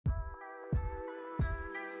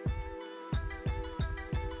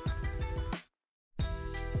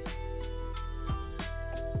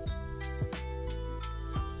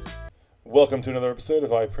Welcome to another episode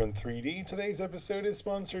of iPrint 3D. Today's episode is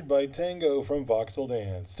sponsored by Tango from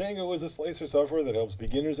Voxeldance. Tango is a slicer software that helps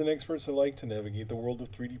beginners and experts alike to navigate the world of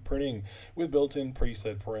 3D printing. With built-in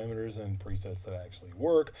preset parameters and presets that actually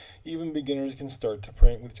work, even beginners can start to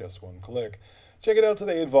print with just one click. Check it out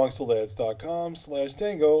today at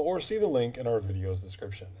voxeldance.com/tango or see the link in our video's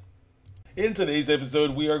description. In today's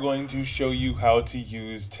episode, we are going to show you how to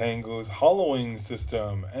use Tango's hollowing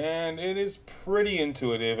system, and it is pretty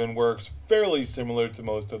intuitive and works fairly similar to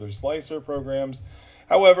most other slicer programs.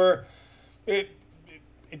 However, it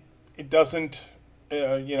doesn't,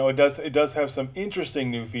 it does have some interesting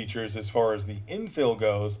new features as far as the infill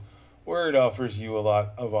goes, where it offers you a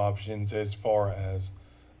lot of options as far as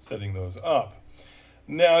setting those up.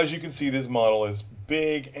 Now, as you can see, this model is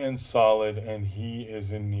big and solid, and he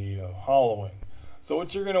is in need of hollowing. So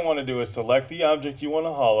what you're going to want to do is select the object you want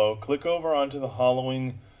to hollow, click over onto the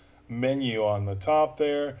hollowing menu on the top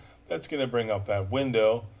there. That's going to bring up that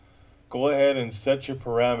window. Go ahead and set your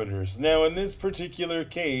parameters. Now, in this particular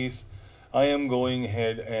case, I am going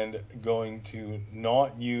ahead and going to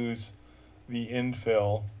not use the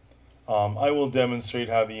infill. I will demonstrate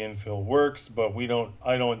how the infill works, but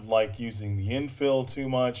I don't like using the infill too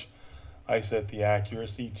much. I set the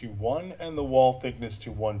accuracy to 1 and the wall thickness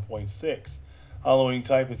to 1.6. Hollowing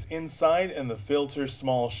type is inside, and the filter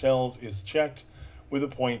small shells is checked with a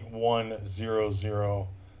 0.100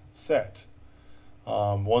 set.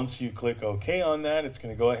 Once you click OK on that, it's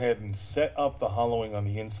going to go ahead and set up the hollowing on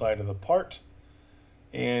the inside of the part.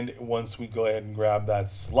 And once we go ahead and grab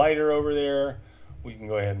that slider over there, we can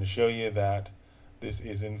go ahead and show you that this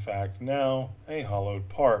is in fact now a hollowed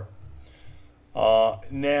part.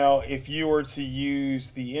 Now, if you were to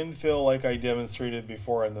use the infill like I demonstrated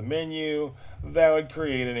before in the menu, that would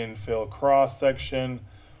create an infill cross section,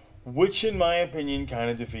 which in my opinion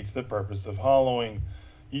kind of defeats the purpose of hollowing.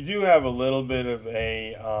 You do have a little bit of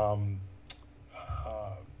a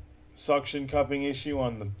suction cupping issue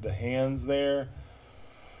on the hands there.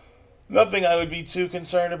 Nothing I would be too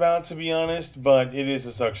concerned about, to be honest, but it is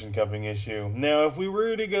a suction cupping issue. Now, if we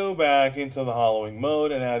were to go back into the hollowing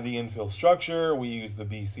mode and add the infill structure, we use the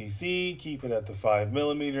BCC, keep it at the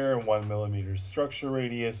 5mm and 1mm structure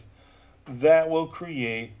radius. That will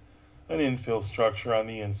create an infill structure on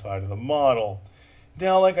the inside of the model.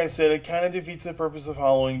 Now, like I said, it kind of defeats the purpose of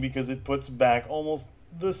hollowing because it puts back almost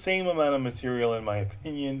the same amount of material, in my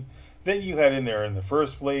opinion, that you had in there in the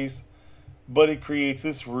first place. But it creates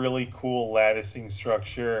this really cool latticing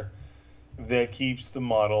structure that keeps the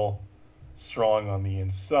model strong on the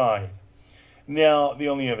inside. Now, the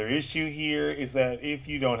only other issue here is that if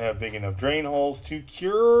you don't have big enough drain holes to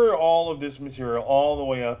cure all of this material all the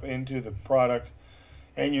way up into the product,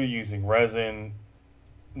 and you're using resin,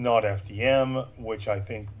 not FDM, which I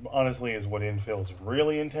think honestly is what infill is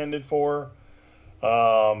really intended for,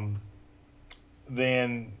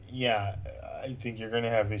 then yeah, I think you're going to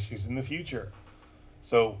have issues in the future.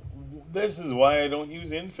 So this is why I don't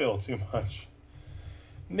use infill too much.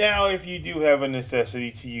 Now, if you do have a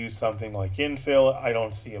necessity to use something like infill, I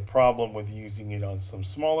don't see a problem with using it on some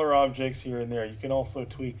smaller objects here and there. You can also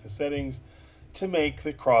tweak the settings to make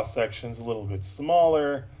the cross sections a little bit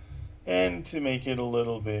smaller and to make it a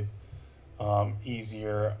little bit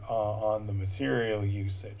easier on the material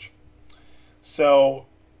usage. So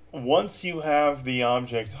once you have the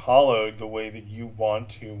object hollowed the way that you want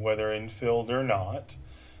to, whether infilled or not,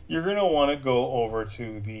 you're going to want to go over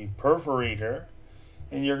to the perforator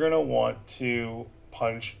and you're going to want to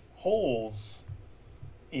punch holes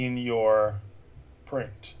in your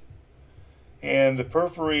print. And the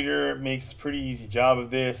perforator makes a pretty easy job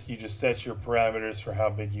of this. You just set your parameters for how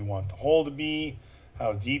big you want the hole to be,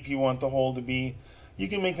 how deep you want the hole to be. You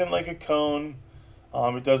can make them like a cone.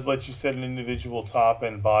 It does let you set an individual top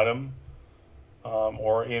and bottom,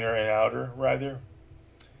 or inner and outer, rather.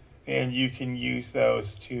 And you can use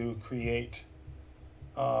those to create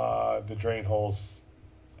the drain holes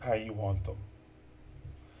how you want them.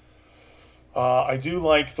 I do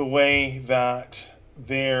like the way that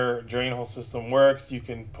their drain hole system works. You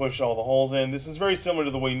can push all the holes in. This is very similar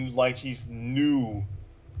to the way Lychee's new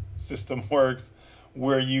system works,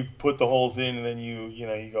 where you put the holes in and then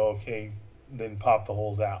you go, okay, then pop the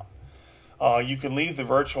holes out. You can leave the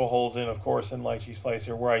virtual holes in, of course, in Lychee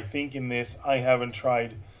Slicer, where I think in this, I haven't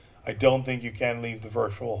tried, I don't think you can leave the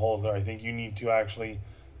virtual holes there. I think you need to actually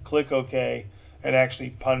click OK and actually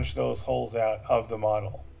punch those holes out of the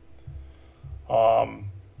model.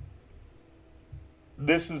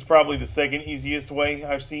 This is probably the second easiest way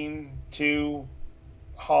I've seen to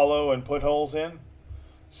hollow and put holes in.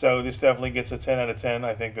 So this definitely gets a 10 out of 10.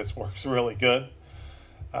 I think this works really good.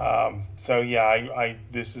 So yeah,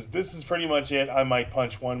 this is pretty much it. I might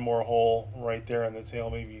punch one more hole right there in the tail,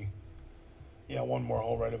 maybe. Yeah, one more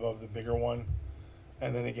hole right above the bigger one.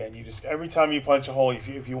 And then again, you just every time you punch a hole, if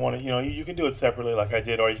you want to, you can do it separately like I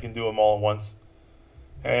did, or you can do them all at once,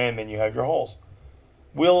 and then you have your holes.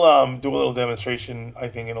 We'll do a little demonstration, I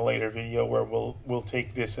think, in a later video where we'll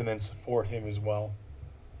take this and then support him as well.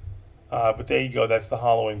 But there you go. That's the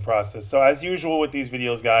hollowing process. So as usual with these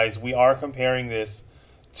videos, guys, we are comparing this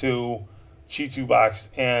to Cheetu Box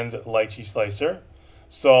and Lychee Slicer.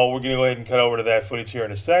 So we're going to go ahead and cut over to that footage here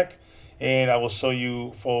in a sec. And I will show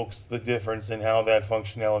you folks the difference in how that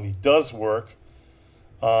functionality does work.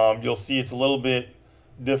 You'll see it's a little bit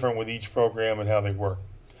different with each program and how they work.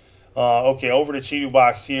 Okay, over to Cheetu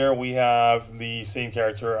Box here, we have the same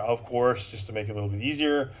character, of course, just to make it a little bit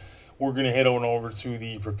easier. We're going to head on over to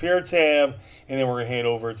the Prepare tab, and then we're going to head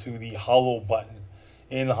over to the Hollow button.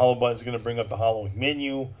 And the Hollow button is going to bring up the hollowing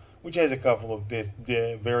menu, which has a couple of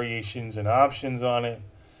variations and options on it.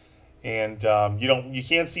 And you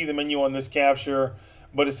can't see the menu on this capture,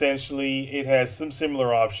 but essentially it has some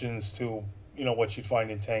similar options to what you'd find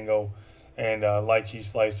in Tango and Lychee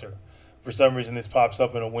Slicer. For some reason, this pops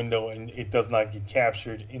up in a window and it does not get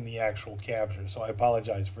captured in the actual capture, so I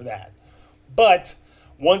apologize for that. But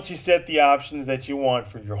once you set the options that you want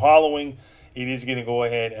for your hollowing, it is going to go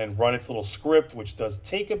ahead and run its little script, which does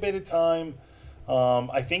take a bit of time.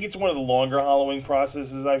 I think it's one of the longer hollowing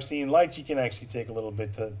processes I've seen. Lychee can actually take a little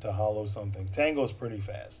bit to hollow something. Tango's pretty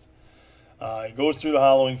fast. It goes through the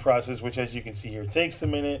hollowing process, which, as you can see here, takes a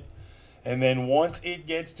minute. And then once it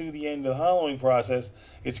gets to the end of the hollowing process,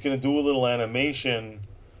 it's going to do a little animation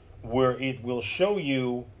where it will show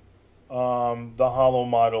you the hollow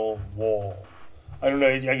model wall. I don't know.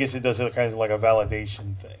 I guess it does kind of like a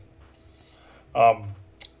validation thing.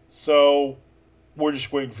 So we're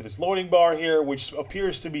just waiting for this loading bar here, which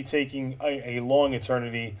appears to be taking a long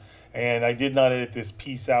eternity. And I did not edit this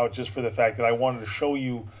piece out just for the fact that I wanted to show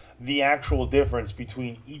you the actual difference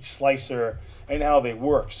between each slicer and how they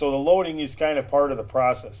work. So the loading is kind of part of the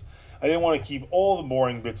process. I didn't want to keep all the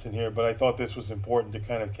boring bits in here, but I thought this was important to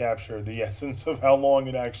kind of capture the essence of how long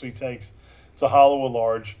it actually takes to hollow a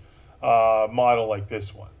large model like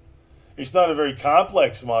this one. It's not a very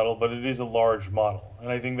complex model, but it is a large model. And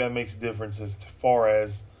I think that makes a difference as far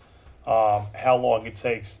as how long it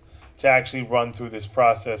takes to actually run through this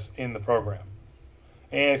process in the program.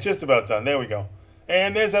 And it's just about done. There we go.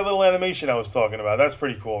 And there's that little animation I was talking about. That's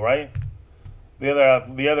pretty cool, right?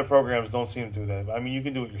 The other programs don't seem to do that. I mean, you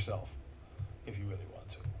can do it yourself if you really want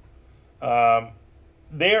to.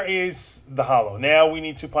 There is the hollow. Now we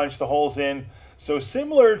need to punch the holes in. So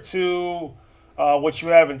similar to what you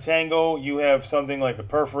have in Tango, you have something like a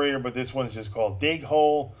perforator, but this one's just called dig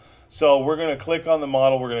hole. So we're going to click on the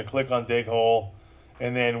model. We're going to click on dig hole.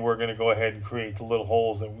 And then we're going to go ahead and create the little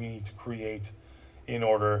holes that we need to create in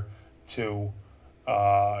order to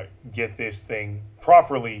get this thing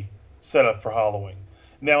properly set up for hollowing.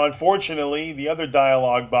 Now, unfortunately, the other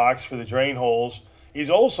dialog box for the drain holes is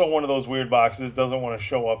also one of those weird boxes that doesn't want to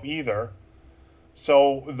show up either.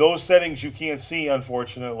 So those settings you can't see,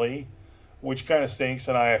 unfortunately, which kind of stinks,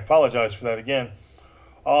 and I apologize for that again.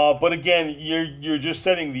 But again, you're just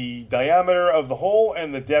setting the diameter of the hole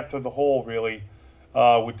and the depth of the hole, really,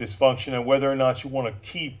 with this function, and whether or not you want to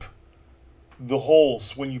keep the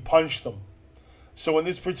holes when you punch them. So in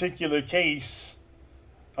this particular case,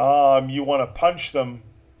 you want to punch them,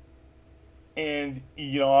 and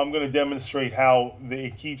I'm going to demonstrate how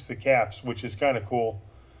it keeps the caps, which is kind of cool.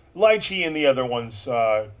 Lychee and the other ones,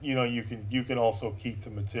 you can also keep the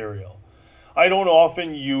material. I don't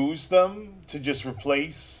often use them to just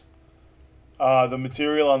replace the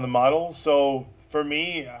material on the model, so for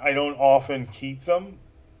me, I don't often keep them.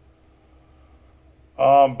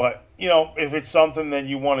 But if it's something that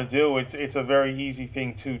you want to do, it's a very easy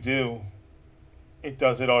thing to do. It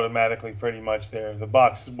does it automatically pretty much there. The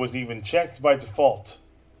box was even checked by default.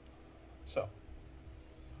 So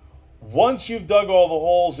once you've dug all the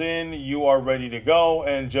holes in, you are ready to go.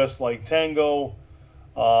 And just like Tango,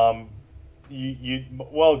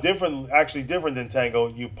 different than Tango,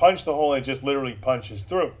 you punch the hole and it just literally punches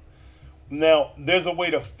through. Now, there's a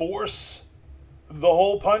way to force the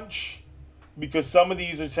hole punch, because some of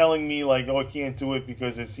these are telling me like, oh, I can't do it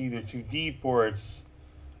because it's either too deep or it's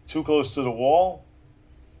too close to the wall.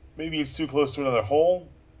 Maybe it's too close to another hole.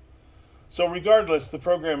 So regardless, the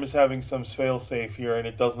program is having some fail-safe here, and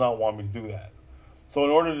it does not want me to do that. So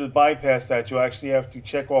in order to bypass that, you actually have to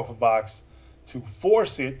check off a box to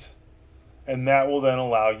force it, and that will then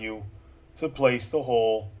allow you to place the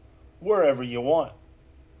hole wherever you want,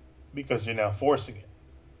 because you're now forcing it.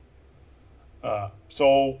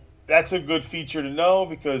 So that's a good feature to know,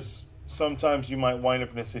 because sometimes you might wind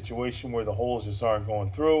up in a situation where the holes just aren't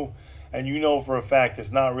going through, and you know for a fact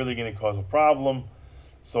it's not really going to cause a problem.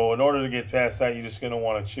 So in order to get past that, you're just going to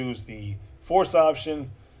want to choose the force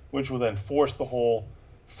option, which will then force the hole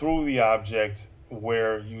through the object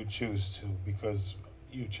where you choose to, because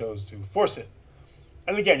you chose to force it.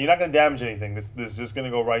 And again, you're not going to damage anything. This is just going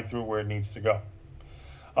to go right through where it needs to go.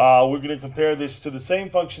 We're going to compare this to the same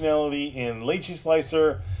functionality in Lychee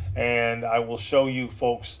Slicer, and I will show you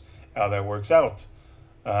folks how that works out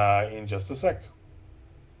in just a sec.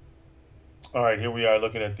 All right, here we are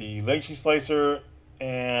looking at the Lychee Slicer,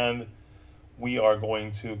 and we are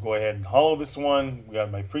going to go ahead and hollow this one. We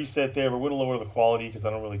got my preset there, but we're going to lower the quality because I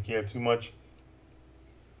don't really care too much.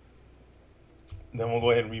 Then we'll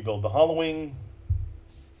go ahead and rebuild the hollowing,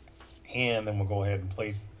 and then we'll go ahead and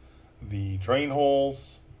place the drain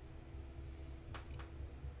holes.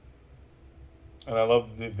 And I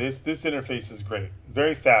love this interface is great.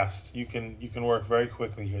 Very fast. You can work very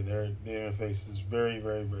quickly here. The interface is very,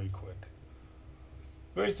 very, very quick.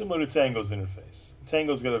 Very similar to Tango's interface.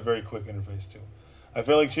 Tango's got a very quick interface too. I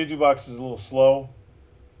feel like Box is a little slow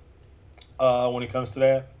when it comes to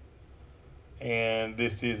that. And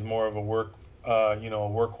this is more of a a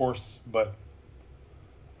workhorse, but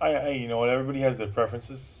I you know what, everybody has their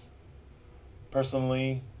preferences.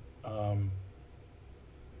 Personally,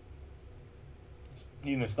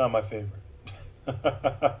 it's not my favorite.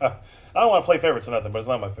 I don't want to play favorites or nothing, but it's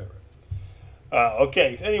not my favorite.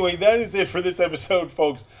 Okay, so anyway, that is it for this episode,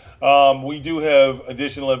 folks. We do have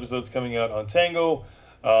additional episodes coming out on Tango.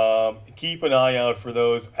 Keep an eye out for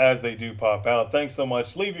those as they do pop out. Thanks so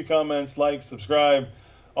much. Leave your comments, like, subscribe,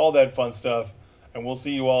 all that fun stuff. And we'll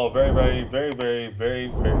see you all very, very, very, very, very,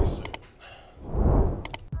 very soon.